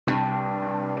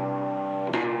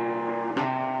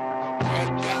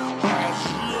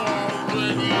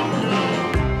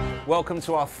Welcome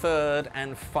to our third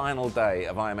and final day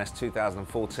of IMS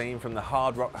 2014 from the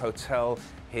Hard Rock Hotel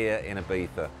here in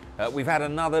Ibiza. We've had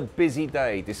another busy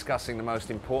day discussing the most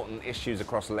important issues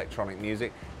across electronic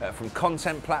music, from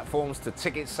content platforms to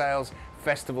ticket sales,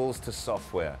 festivals to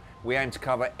software. We aim to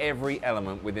cover every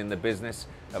element within the business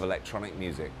of electronic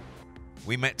music.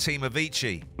 We met Team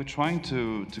Avicii. We're trying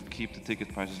to keep the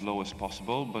ticket price as low as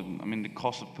possible, but I mean the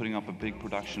cost of putting up a big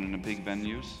production in a big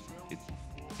venues,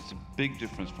 it's a big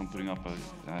difference from putting up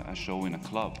a show in a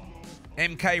club.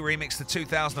 MK remixed the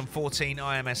 2014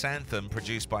 IMS anthem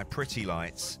produced by Pretty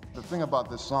Lights. The thing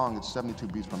about this song, it's 72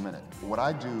 beats per minute. What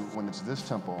I do when it's this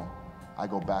tempo, I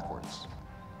go backwards.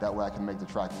 That way I can make the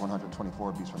track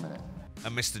 124 beats per minute.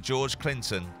 And Mr. George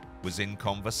Clinton was in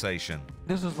conversation.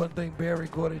 This is one thing Barry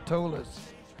Gordy told us.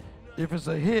 If it's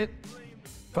a hit,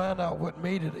 find out what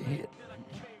made it a hit.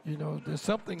 You know, there's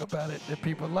something about it that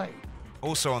people like.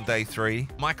 Also on day 3,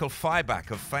 Michael Fiebach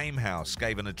of Fame House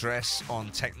gave an address on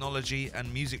technology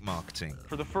and music marketing.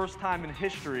 For the first time in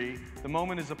history, the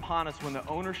moment is upon us when the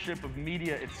ownership of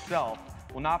media itself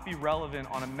will not be relevant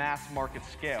on a mass market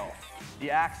scale. The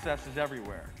access is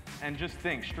everywhere. And just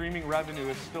think, streaming revenue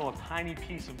is still a tiny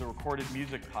piece of the recorded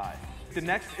music pie. The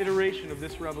next iteration of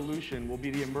this revolution will be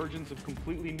the emergence of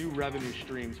completely new revenue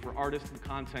streams for artists and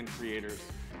content creators,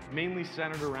 mainly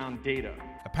centered around data.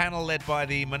 A panel led by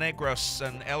the Monegros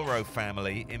and Elro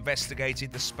family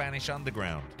investigated the Spanish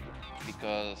underground.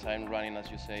 Because I'm running, as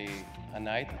you say, a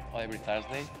night every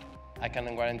Thursday, I can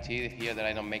guarantee here that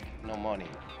I don't make no money,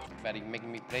 but it makes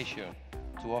me pleasure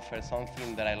to offer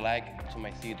something that I like to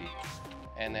my city.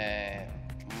 And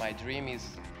my dream is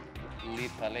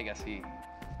leave a legacy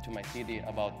to my city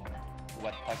about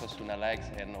what Paco Osuna likes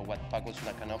and what Paco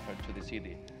Osuna can offer to the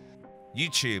city.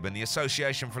 YouTube and the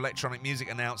Association for Electronic Music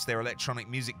announced their electronic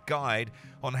music guide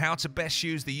on how to best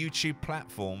use the YouTube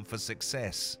platform for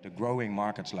success. The growing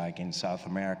markets like in South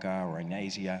America or in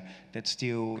Asia, that's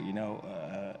still, you know,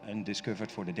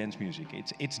 undiscovered for the dance music.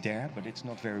 It's there, but it's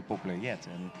not very popular yet.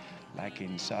 And like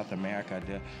in South America,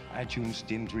 the iTunes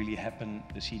didn't really happen.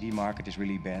 The CD market is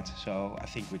really bad. So I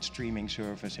think with streaming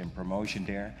service and promotion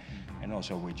there, and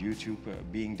also with YouTube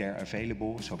being there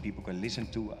available so people can listen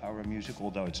to our music,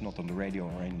 although it's not on the radio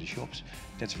or in the shops,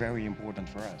 that's very important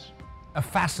for us. A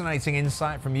fascinating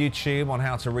insight from YouTube on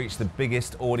how to reach the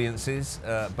biggest audiences,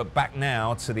 but back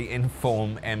now to the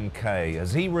in-form MK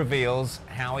as he reveals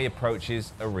how he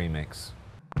approaches a remix.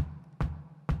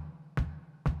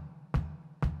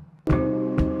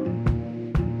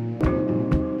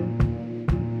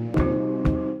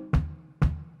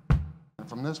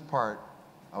 From this part,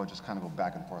 I would just kind of go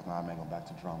back and forth. Now I may go back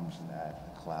to drums and add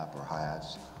a clap or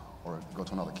hi-hats, or go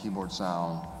to another keyboard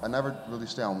sound. I never really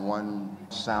stay on one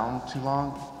sound too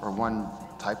long, or one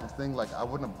type of thing. Like I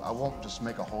won't just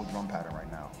make a whole drum pattern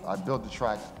right now. I build the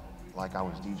track like I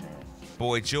was DJing.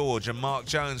 Boy George and Mark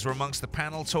Jones were amongst the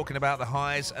panel talking about the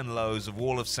highs and lows of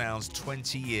Wall of Sound's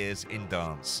 20 years in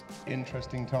dance.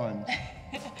 Interesting times.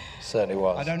 Certainly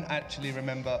was. I don't actually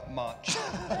remember much.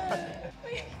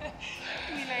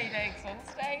 We laid eggs on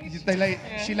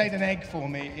stage. She laid an egg for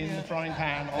me in the frying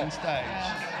pan on stage.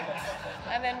 Yeah.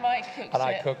 And then Mike cooked it. And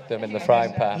I cooked them in the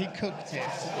frying pan. He cooked it.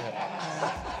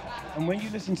 And when you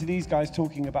listen to these guys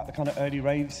talking about the kind of early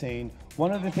rave scene,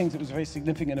 one of the things that was very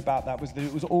significant about that was that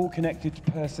it was all connected to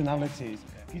personalities.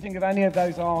 If you think of any of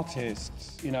those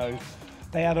artists, you know,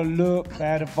 they had a look, they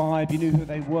had a vibe, you knew who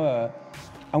they were.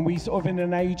 And we sort of in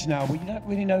an age now where you don't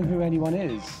really know who anyone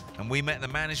is. And we met the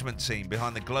management team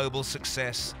behind the global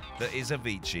success that is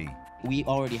Avicii. We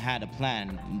already had a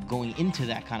plan going into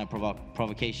that kind of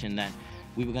provocation that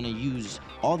we were going to use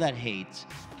all that hate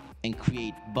and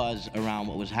create buzz around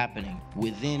what was happening.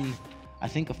 Within, I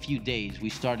think, a few days, we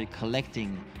started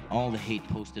collecting all the hate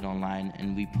posted online,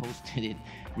 and we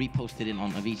reposted it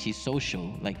on Avicii's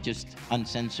social, like just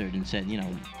uncensored, and said, you know,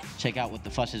 check out what the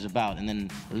fuss is about, and then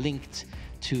linked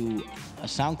to a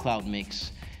SoundCloud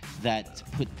mix that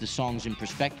put the songs in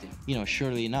perspective. You know,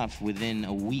 surely enough, within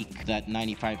a week, that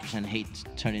 95% hate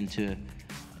turned into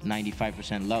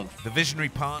 95% love. The visionary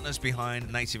partners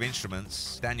behind Native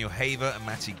Instruments, Daniel Haver and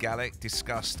Matty Gallick,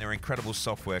 discussed their incredible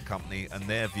software company and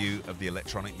their view of the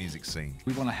electronic music scene.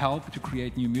 We want to help to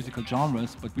create new musical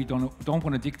genres, but we don't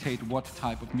want to dictate what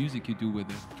type of music you do with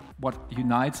it. What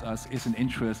unites us is an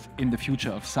interest in the future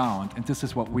of sound, and this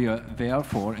is what we are there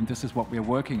for, and this is what we are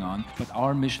working on. But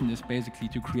our mission is basically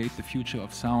to create the future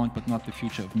of sound, but not the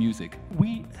future of music.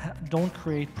 We don't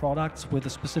create products with a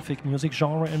specific music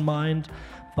genre in mind,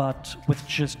 but with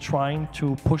just trying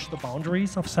to push the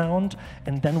boundaries of sound,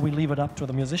 and then we leave it up to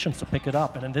the musicians to pick it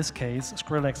up. And in this case,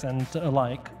 Skrillex and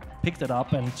alike picked it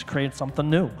up and created something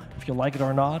new. If you like it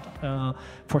or not,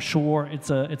 for sure, it's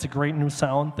a great new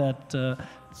sound that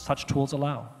such tools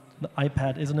allow. The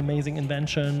iPad is an amazing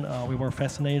invention. We were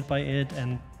fascinated by it,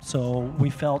 and so we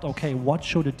felt, okay, what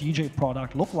should a DJ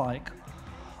product look like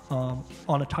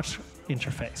on a touch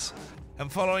interface?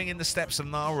 And following in the steps of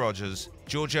Nile Rodgers,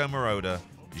 Giorgio Moroder,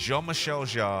 Jean-Michel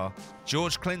Jarre,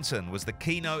 George Clinton was the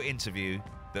keynote interview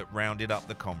that rounded up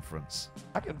the conference.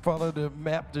 I can follow the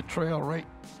map, the trail right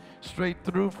straight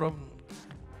through from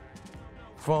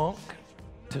funk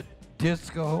to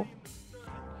disco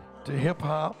to hip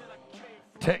hop,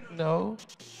 techno,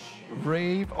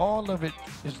 rave, all of it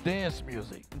is dance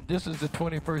music. This is the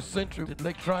 21st century. The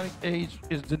electronic age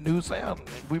is the new sound,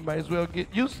 and we might as well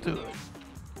get used to it.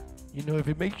 You know, if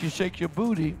it makes you shake your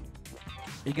booty,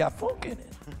 it got funk in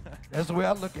it. That's the way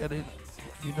I look at it.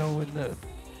 You know, when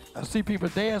I see people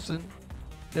dancing,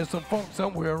 there's some funk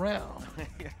somewhere around.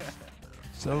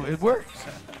 So it works.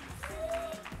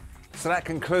 So that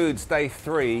concludes day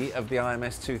 3 of the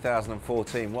IMS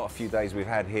 2014. What a few days we've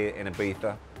had here in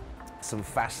Ibiza. Some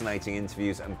fascinating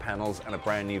interviews and panels and a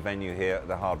brand new venue here at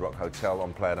the Hard Rock Hotel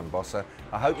on Playa d'Embossa.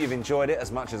 I hope you've enjoyed it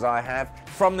as much as I have.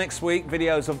 From next week,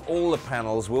 videos of all the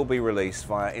panels will be released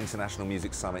via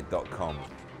internationalmusicsummit.com.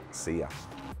 See ya.